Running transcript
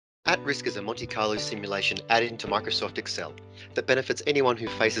At-risk is a Monte Carlo simulation added into Microsoft Excel that benefits anyone who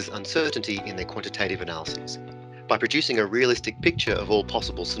faces uncertainty in their quantitative analyses. By producing a realistic picture of all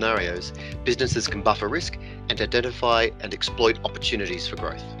possible scenarios, businesses can buffer risk and identify and exploit opportunities for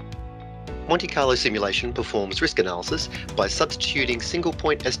growth. Monte Carlo simulation performs risk analysis by substituting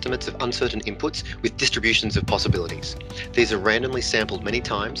single-point estimates of uncertain inputs with distributions of possibilities. These are randomly sampled many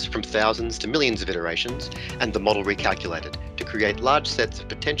times from thousands to millions of iterations and the model recalculated to create large sets of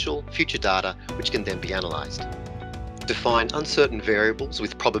potential future data which can then be analysed. Define uncertain variables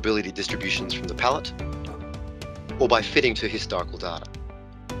with probability distributions from the palette, or by fitting to historical data.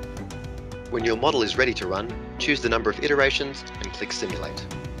 When your model is ready to run, choose the number of iterations and click Simulate.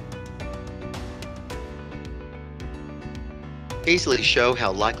 Easily show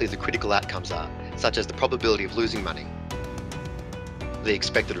how likely the critical outcomes are, such as the probability of losing money, the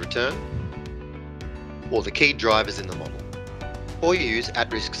expected return, or the key drivers in the model. Or use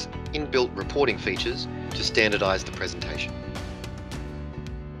at-risk's inbuilt reporting features to standardise the presentation.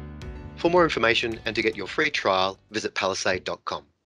 For more information and to get your free trial, visit palisade.com.